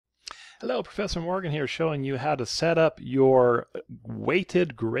Hello, Professor Morgan here, showing you how to set up your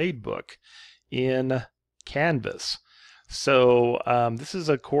weighted gradebook in Canvas. This is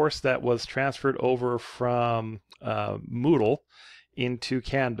a course that was transferred over from Moodle into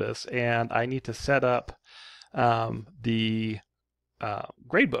Canvas, and I need to set up the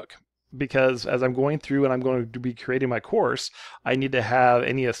gradebook because as I'm going through and I'm going to be creating my course, I need to have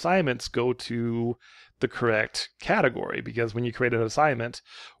any assignments go to the correct category, because when you create an assignment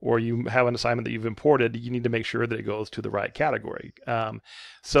or you have an assignment that you've imported, you need to make sure that it goes to the right category.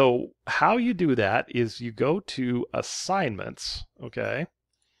 So how you do that is you go to assignments, okay?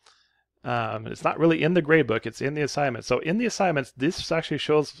 It's not really in the gradebook, it's in the assignments. So in the assignments, this actually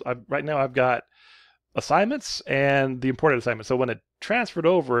shows, right now I've got assignments and the imported assignment. So when it transferred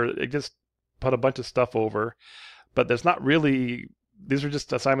over, it just put a bunch of stuff over, but there's not really, these are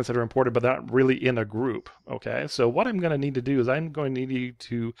just assignments that are imported, but they're not really in a group. Okay, so what I'm going to need to do is I'm going to need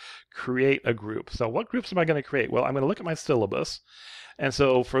to create a group. So what groups am I going to create? Well, I'm going to look at my syllabus. And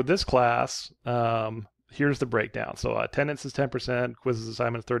so for this class, here's the breakdown. So attendance is 10%, quizzes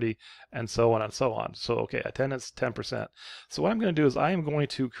assignment 30, and so on and so on. So okay, attendance 10%. So what I'm going to do is I am going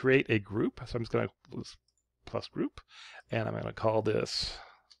to create a group. So I'm just going to plus group, and I'm going to call this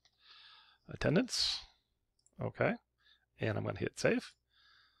attendance. Okay, and I'm going to hit save.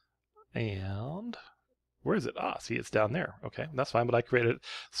 And where is it? Ah, see, it's down there. Okay, that's fine, but I created it.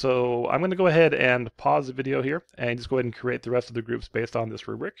 So I'm going to go ahead and pause the video here and just go ahead and create the rest of the groups based on this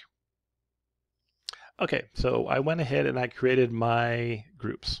rubric. Okay, so I went ahead and I created my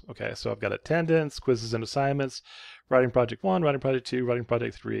groups. Okay, so I've got attendance, quizzes and assignments, writing project 1, writing project 2, writing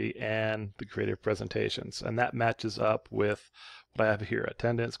project 3, and the creative presentations. And that matches up with what I have here: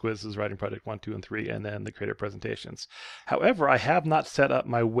 attendance, quizzes, writing project 1, 2, and 3, and then the creative presentations. However, I have not set up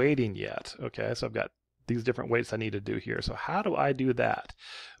my weighting yet. Okay, so I've got these different weights I need to do here. So how do I do that?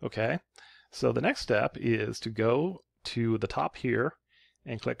 Okay, so the next step is to go to the top here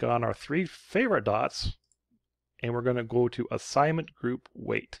and click on our 3 favorite dots, and we're going to go to assignment group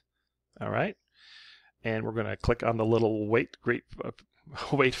weight. All right, and we're going to click on the little weight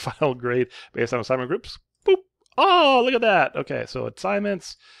weight file grade based on assignment groups. Boop! Oh, look at that. Okay, so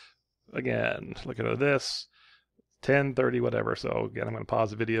assignments, again, looking at this, 10, 30, whatever. So again, I'm going to pause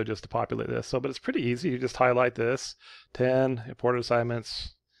the video just to populate this. So, but it's pretty easy. You just highlight this, 10 imported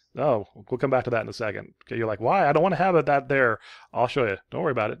assignments. Oh, we'll come back to that in a second. Okay, you're like, why? I don't want to have that there. I'll show you. Don't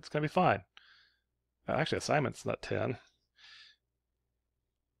worry about it. It's going to be fine. Actually, assignment's not 10.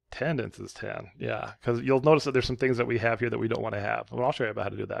 Attendance is 10. Yeah, because you'll notice that there's some things that we have here that we don't want to have. Well, I'll show you about how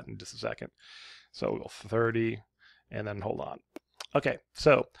to do that in just a second. So we'll 30, and then hold on. Okay,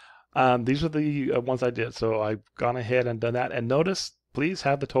 so these are the ones I did. So I've gone ahead and done that. And notice, please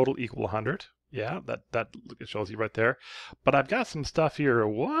have the total equal 100. Yeah, that it shows you right there. But I've got some stuff here.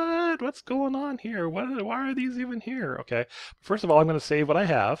 What's going on here? Why are these even here? Okay, first of all, I'm going to save what I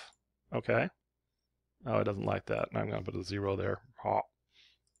have. Okay. Oh, it doesn't like that. I'm going to put a 0 there. Oh.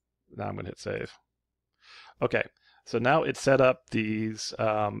 Now I'm going to hit save. Okay, so now it's set up these,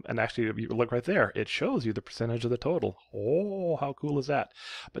 and actually, if you look right there, it shows you the percentage of the total. Oh, how cool is that?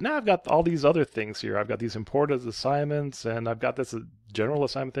 But now I've got all these other things here. I've got these imported assignments, and I've got this general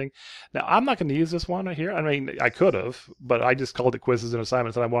assignment thing. Now, I'm not going to use this one right here. I mean, I could have, but I just called it quizzes and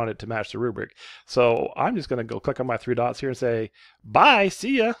assignments, and I wanted it to match the rubric. So I'm just going to go click on my 3 dots here and say, bye,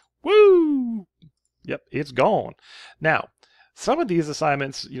 see ya, woo! Yep, it's gone. Now, some of these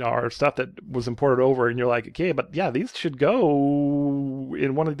assignments, are stuff that was imported over, and you're like, okay, but yeah, these should go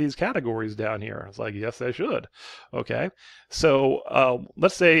in one of these categories down here. It's like, yes, they should. Okay, so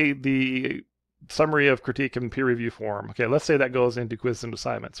let's say the summary of critique and peer review form. Okay, let's say that goes into quizzes and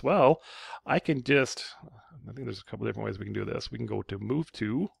assignments. Well, I think there's a couple different ways we can do this. We can go to move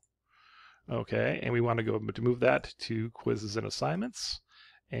to, okay, and we want to go to move that to quizzes and assignments,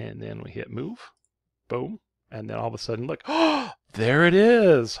 and then we hit move, boom. And then all of a sudden, look, oh, there it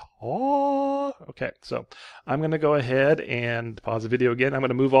is. Oh, okay. So I'm going to go ahead and pause the video again. I'm going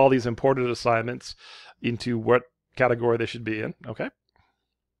to move all these imported assignments into what category they should be in. Okay.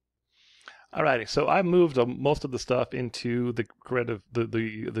 Alrighty. So I moved most of the stuff into the creative,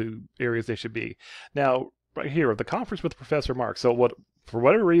 the areas they should be. Now, right here, the conference with Professor Mark. So for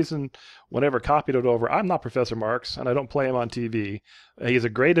whatever reason, whenever I copied it over, I'm not Professor Marks, and I don't play him on TV. He's a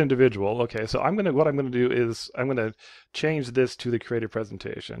great individual. Okay, so what I'm going to do is I'm going to change this to the creative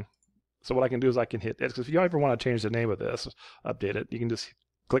presentation. So what I can do is I can hit edit. Because if you ever want to change the name of this, update it, you can just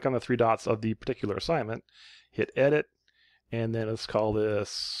click on the 3 dots of the particular assignment, hit edit, and then let's call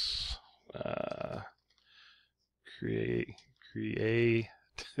this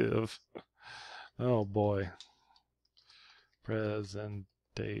creative. Oh boy. Presentation.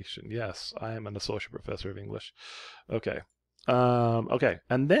 Yes, I am an associate professor of English. Okay. Okay,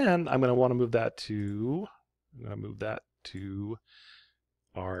 and then I'm going to want to move that to,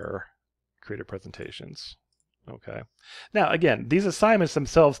 our creative presentations. Okay. Now, again, these assignments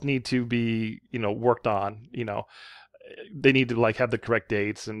themselves need to be, worked on. They need to like have the correct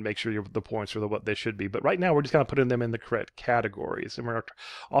dates and make sure the points are what they should be. But right now, we're just kind of putting them in the correct categories, and we're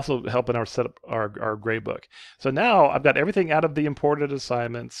also helping our set up our grade book. So now I've got everything out of the imported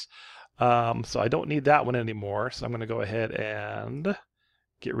assignments. So I don't need that one anymore. So I'm going to go ahead and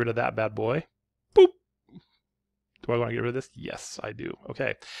get rid of that bad boy. Boop. Do I want to get rid of this? Yes, I do.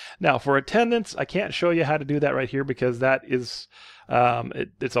 Okay. Now for attendance, I can't show you how to do that right here because that is,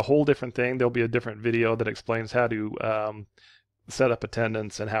 it's a whole different thing. There'll be a different video that explains how to set up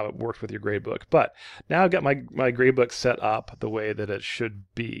attendance and how it works with your gradebook. But now I've got my gradebook set up the way that it should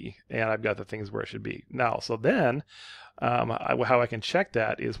be, and I've got the things where it should be. Now, so then how I can check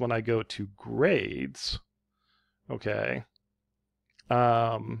that is when I go to grades, okay,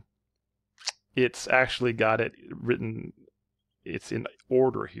 it's actually got it written, it's in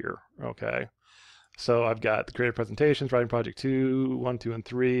order here, okay? So I've got the creative presentations, writing project 2, 1, 2, and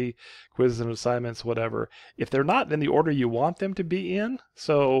 3, quizzes and assignments, whatever. If they're not in the order you want them to be in,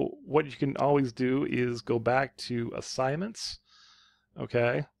 so what you can always do is go back to assignments,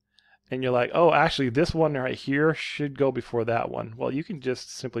 okay? And you're like, oh, actually this one right here should go before that one. Well, you can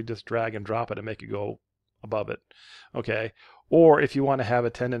just simply just drag and drop it and make it go above it, okay? Or if you want to have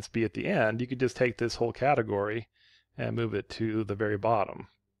attendance be at the end, you could just take this whole category and move it to the very bottom.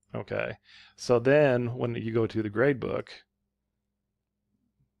 Okay, so then when you go to the gradebook,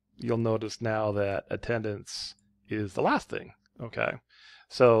 you'll notice now that attendance is the last thing. Okay,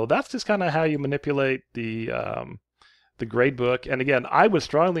 so that's just kind of how you manipulate the gradebook. And again, I would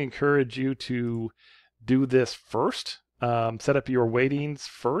strongly encourage you to do this first. Set up your weightings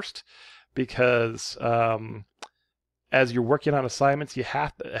first, because as you're working on assignments, it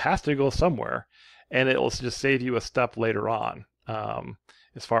has to go somewhere, and it will just save you a step later on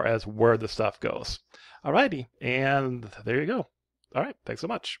as far as where the stuff goes. Alrighty, and there you go. All right, thanks so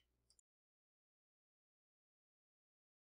much.